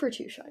gonna go for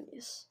 2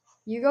 shinies.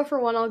 You go for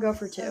 1, I'll go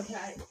for 2.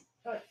 Okay.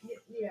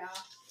 Yeah.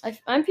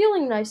 I'm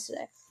feeling nice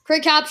today.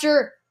 Crit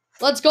capture!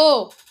 Let's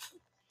go!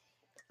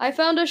 I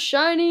found a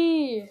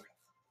shiny!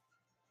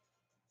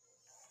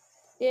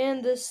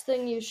 And this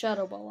thing used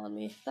Shadow Ball on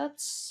me.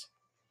 That's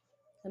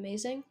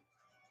amazing.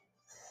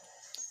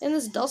 And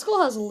this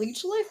Duskull has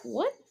Leech Life?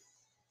 What?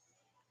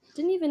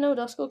 Didn't even know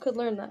Duskull could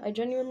learn that. I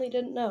genuinely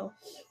didn't know.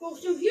 Well,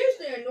 so here's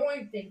the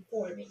annoying thing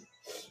for me.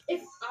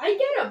 If I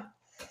get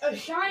a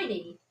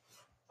shiny,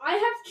 I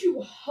have to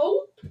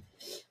hope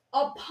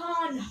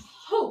upon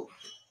hope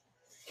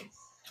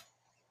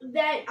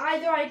that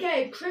either I get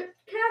a crit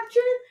capture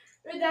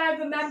or that I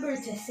remember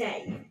to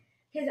say.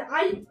 Because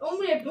I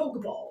only have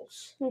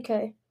Pokeballs.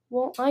 Okay.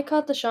 Well, I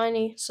caught the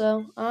shiny,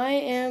 so I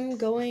am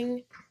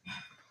going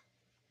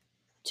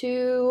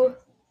to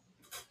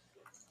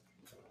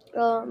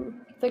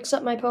fix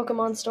up my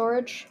Pokemon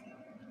storage.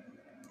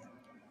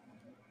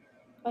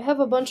 I have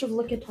a bunch of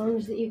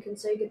Lickitungs that you can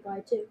say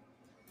goodbye to.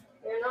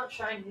 They're not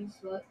shinies,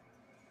 but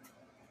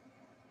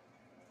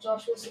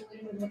Josh was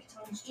saluting with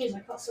Lickitungs. Jeez,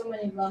 I caught so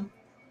many of them.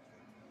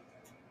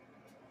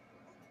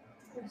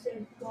 I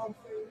said ball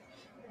third.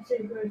 I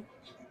said good.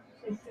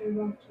 I said third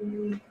ball to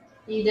you.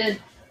 You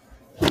did.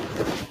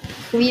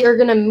 We are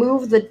gonna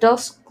move the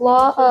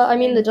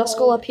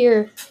Duskull up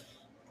here.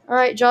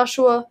 Alright,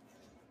 Joshua,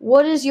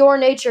 what is your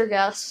nature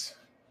guess?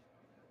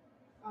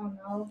 Oh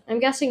no. I'm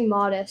guessing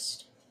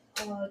modest.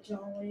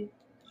 Jolly.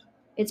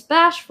 It's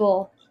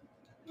bashful.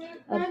 A Neither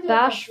of us were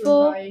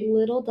bashful right.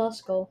 little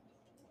Duskull.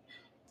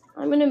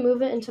 I'm gonna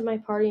move it into my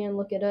party and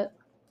look at it.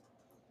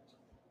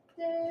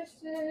 This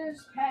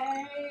is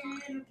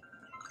pain.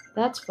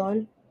 That's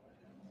fun.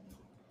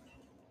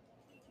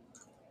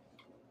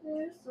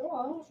 This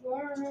won't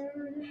work.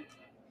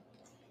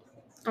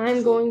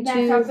 I'm going Mass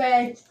to...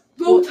 outfit.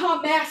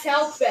 Rotom mass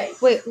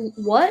outfit. Wait,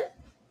 what?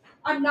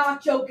 I'm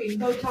not joking.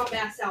 Rotom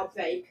mass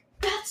outfit.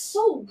 That's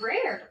so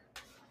rare.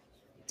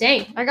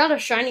 Dang, I got a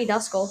shiny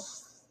Duskull.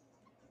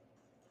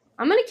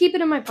 I'm gonna keep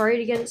it in my party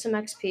to get it some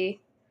XP.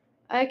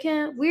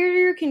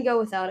 Weirder can go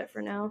without it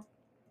for now.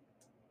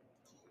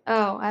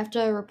 Oh, I have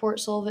to report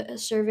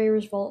survey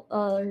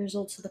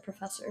results to the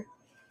professor.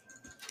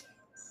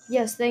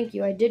 Yes, thank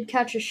you. I did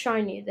catch a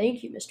shiny.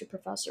 Thank you, Mr.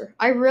 Professor.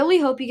 I really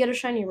hope you get a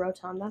shiny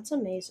Rotom. That's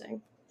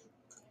amazing.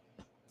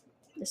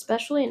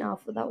 Especially in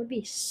Alpha. That would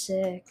be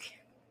sick.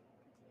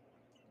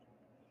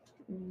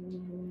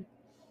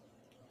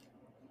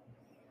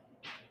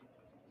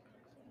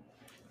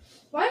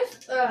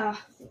 What?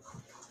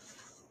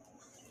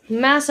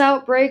 Mass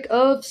outbreak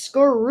of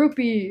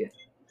Skorupi.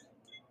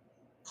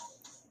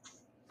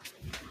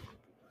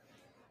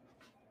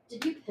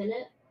 Did you pin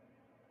it?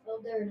 Oh,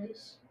 there it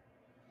is.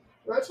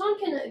 Rotom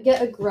can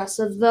get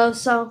aggressive though,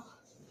 so...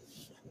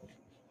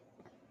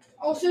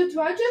 Also, do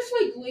I just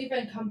leave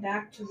and come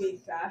back to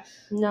refresh?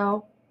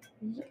 No.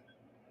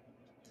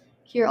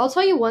 Here, I'll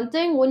tell you one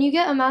thing. When you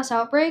get a mass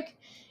outbreak,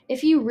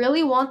 if you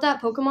really want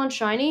that Pokemon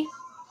shiny,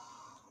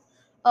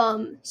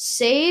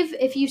 save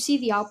if you see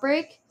the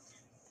outbreak,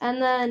 and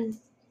then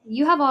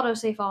you have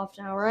autosave off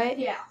now, right?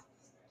 Yeah.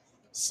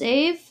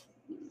 Save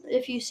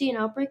if you see an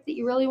outbreak that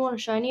you really want a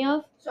shiny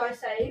of. So I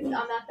saved. I'm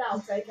at the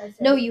outbreak. I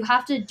saved. No, you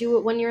have to do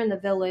it when you're in the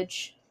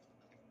village.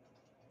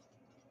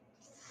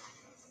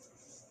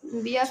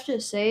 You have to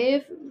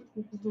save.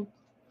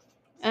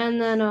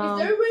 And then, Is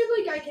there a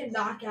way I can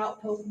knock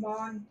out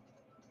Pokemon?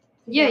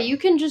 Yeah, you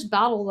can just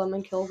battle them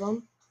and kill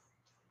them.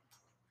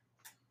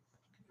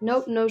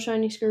 Nope, no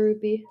shiny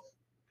Skorupi.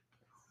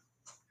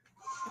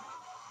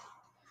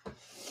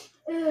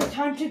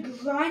 Time to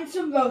grind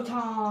some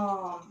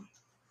Rotom.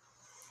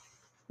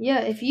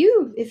 Yeah, if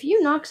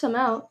you knock some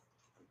out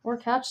or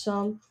catch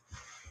some,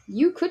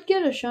 you could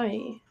get a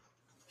shiny.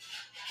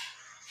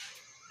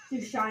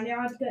 Do shiny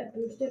odds get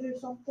boosted or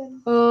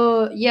something?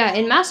 Yeah,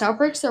 in mass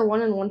outbreaks they're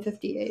 1 in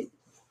 158.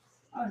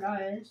 Oh,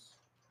 nice.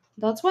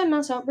 That's why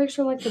mass outbreaks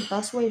are like the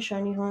best way to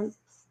shiny hunt.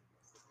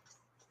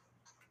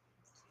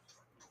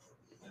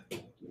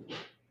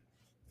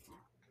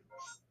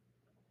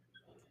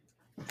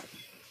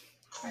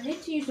 I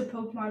need to use a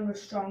Pokemon with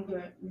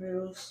stronger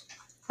moves.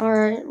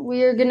 Alright,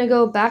 we're gonna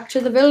go back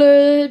to the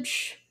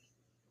village.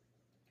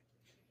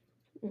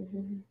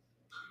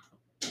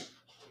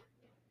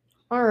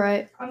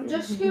 Alright. I'm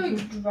just gonna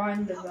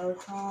grind the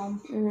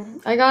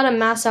Rotom. I got a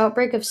mass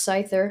outbreak of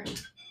Scyther.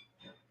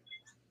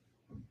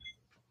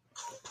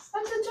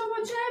 That's so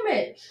much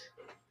damage.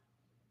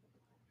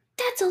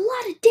 That's a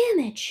lot of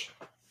damage.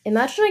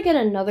 Imagine I get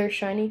another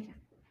shiny.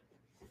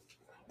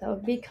 That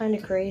would be kind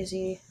of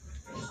crazy.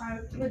 I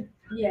would,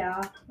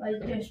 yeah.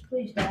 Like, just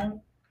please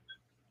don't.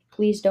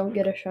 Please don't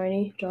get a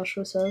shiny,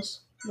 Joshua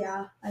says.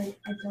 Yeah, I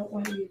don't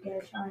want you to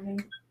get a shiny.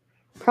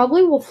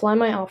 Probably will fly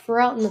my offer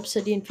out in the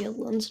Obsidian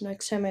Fieldlands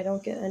next time I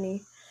don't get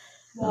any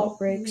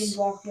outbreaks. You mean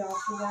walk the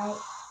offer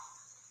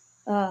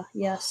out?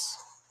 Yes.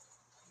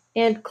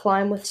 And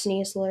climb with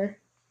Sneasler.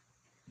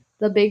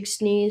 The big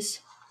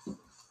sneeze.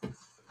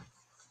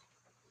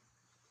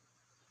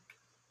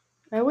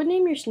 I would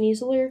name your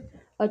Sneasler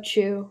a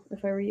Chew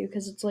if I were you,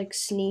 because it's like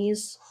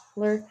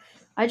Sneasler.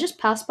 I just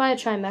passed by a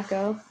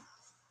Chimecho.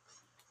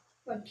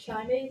 Like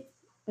shiny?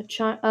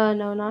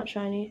 No, not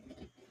shiny.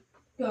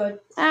 Good.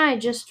 I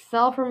just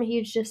fell from a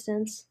huge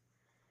distance.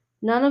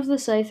 None of the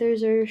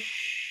Scythers are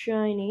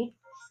shiny,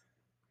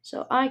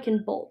 so I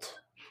can bolt.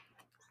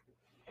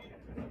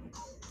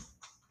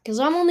 Because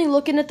I'm only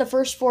looking at the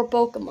first 4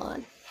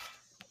 Pokemon.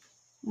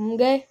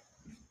 Okay?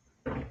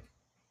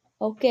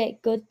 Okay,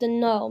 good to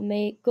know,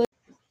 mate. Good.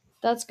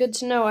 That's good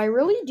to know. I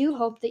really do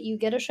hope that you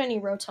get a shiny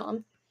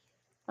Rotom.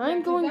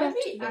 I'm going back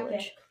to the village.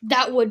 Epic.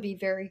 That would be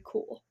very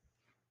cool.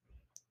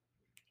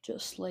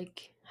 Just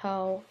like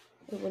how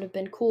it would have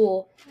been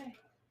cool.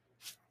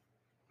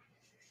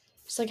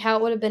 Just like how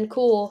it would have been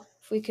cool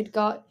if we could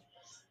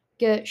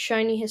get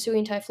shiny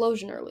Hisuian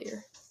Typhlosion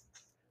earlier.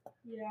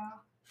 Yeah.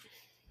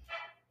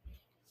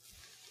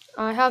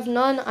 I have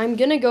none. I'm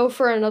gonna go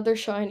for another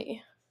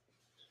shiny.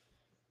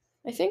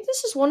 I think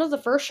this is one of the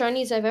first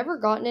shinies I've ever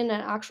gotten in an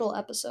actual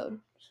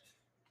episode.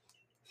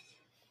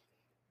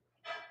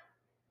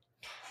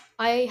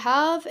 I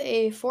have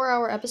a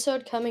 4-hour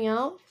episode coming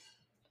out.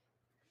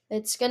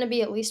 It's gonna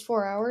be at least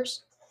 4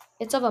 hours.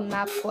 It's of a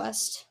map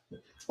quest.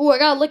 Ooh, I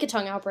got a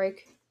Lickitung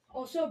outbreak.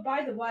 Also,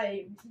 by the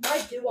way, my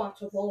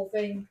Duont's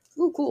evolving.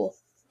 Ooh, cool.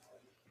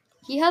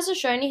 He has a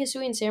shiny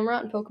Hisuian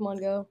Samurott in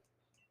Pokemon Go.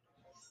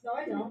 No,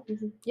 I don't.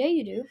 Yeah,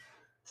 you do.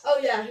 Oh,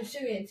 yeah,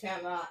 Hisuian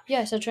Samurott.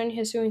 Yeah, it's a shiny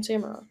Hisuian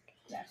Samurott.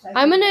 Yes,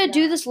 I'm gonna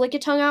do this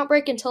Lickitung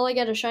outbreak until I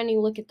get a shiny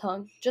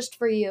Lickitung, just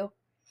for you.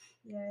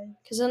 Yay.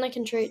 Because then I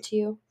can trade it to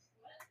you.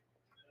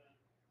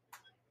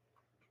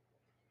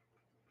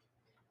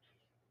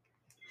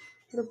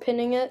 We're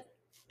pinning it.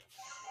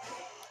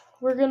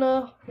 We're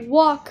gonna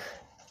walk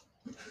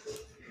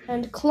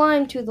and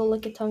climb to the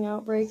Lickitung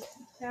outbreak.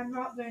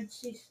 Samurott learned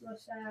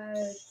ceaseless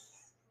as...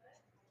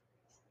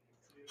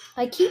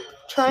 I keep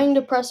trying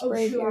to press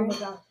break here.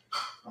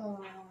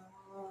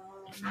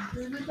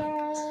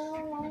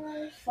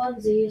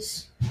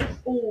 Funsies.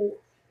 Ooh.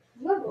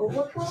 Level,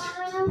 what's going on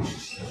right now?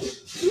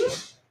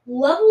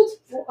 Level,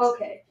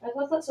 okay. I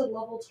thought that said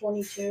level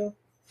 22.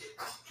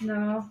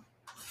 No.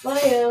 I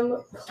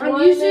am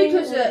I'm usually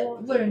because it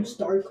learns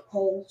Dark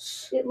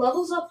Pulse. It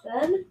levels up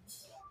then?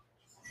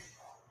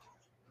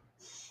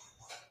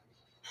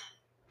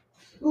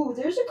 Ooh,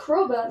 there's a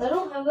Crobat. I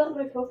don't have that in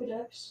my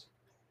Pokedex.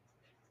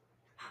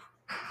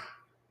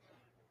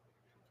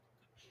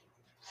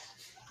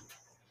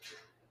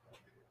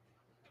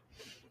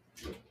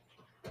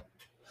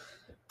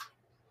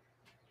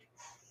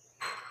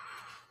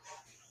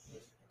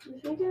 I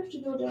think I have to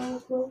go down a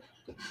cliff.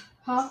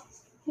 Huh? I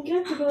think I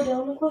have to go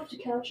down a cliff to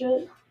catch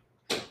it.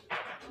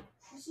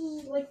 This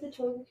is like the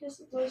Togekiss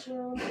that goes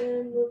around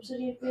in the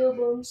Obsidian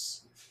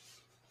Fieldlands.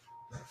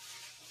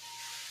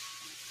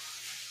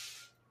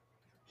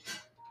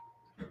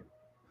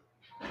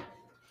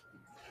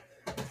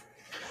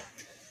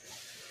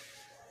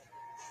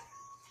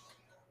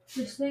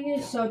 This thing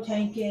is so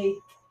tanky.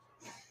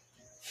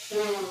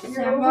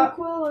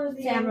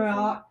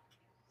 Samurott.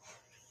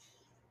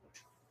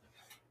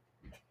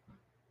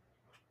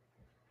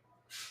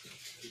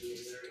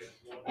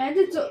 And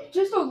it's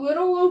just a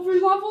little over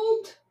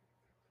leveled.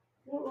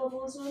 What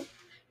level is it?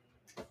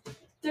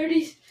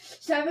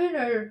 37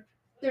 or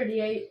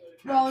 38.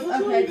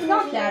 Well, okay, it's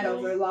not that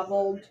over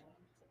leveled.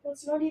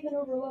 That's not even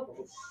over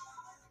leveled.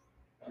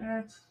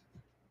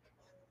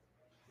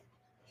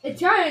 It's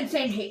got an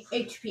insane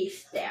HP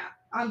stat.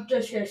 I'm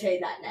just gonna say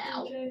that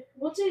now. Okay.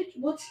 What's its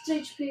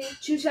HP?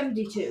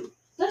 272.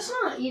 That's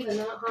not even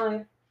that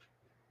high.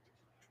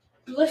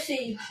 Let's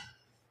see.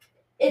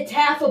 It's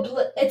half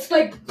a it's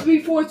like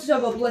 3/4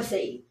 of a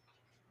Blissey.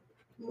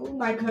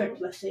 My current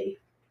Blissey.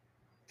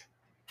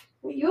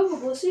 Wait, you have a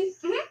Blissey?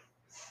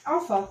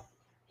 Alpha.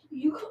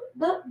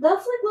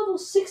 That's like level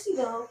 60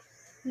 though.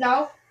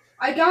 No.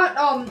 I got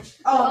The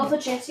Alpha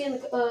Chansey and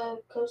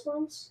the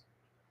Coastlines.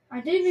 I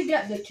didn't even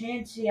get the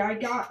Chansey. I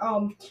got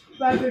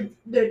whatever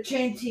the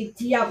Chansey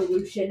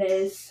de-evolution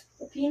is.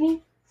 The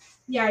Peony?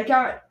 Yeah, I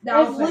got the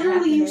I've Alpha literally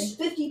happening. used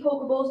 50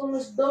 Pokeballs on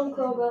this dumb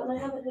Crobat and I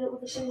haven't hit it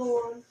with a single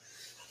one.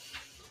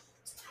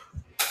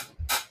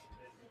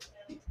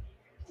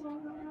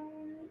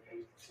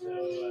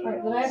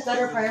 Alright, then I have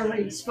better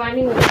priorities.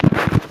 Finding a...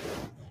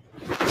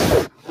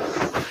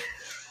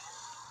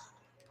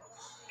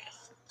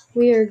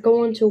 We are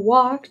going to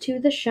walk to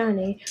the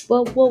shiny.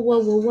 Whoa, whoa, whoa,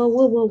 whoa, whoa,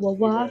 whoa, whoa, whoa,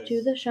 walk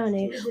to the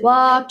shiny.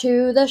 Walk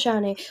to the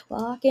shiny.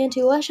 Walk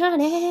into a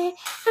shiny.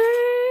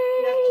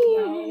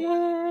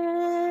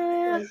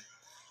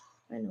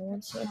 I know,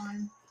 1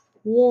 second.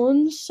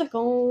 1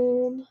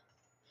 second.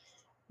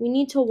 We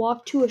need to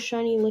walk to a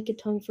shiny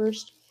Lickitung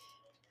first.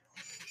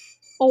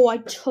 Oh, I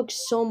took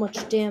so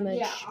much damage.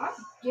 Yeah, I'm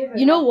giving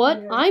You know up what?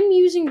 here. I'm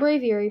using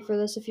Braviary for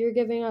this if you're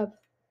giving up.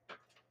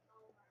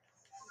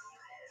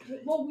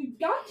 Well, we've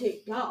got to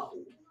go.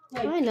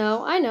 Like, I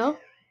know.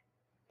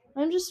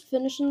 I'm just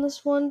finishing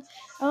this one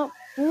out.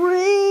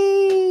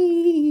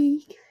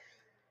 Break!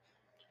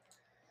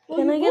 well,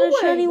 Can you I get a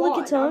shiny won.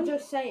 I'm Lickitung?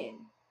 just saying.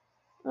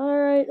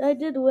 Alright, I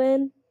did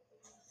win.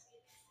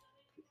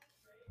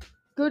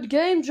 Good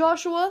game,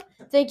 Joshua.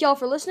 Thank y'all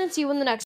for listening. See you in the next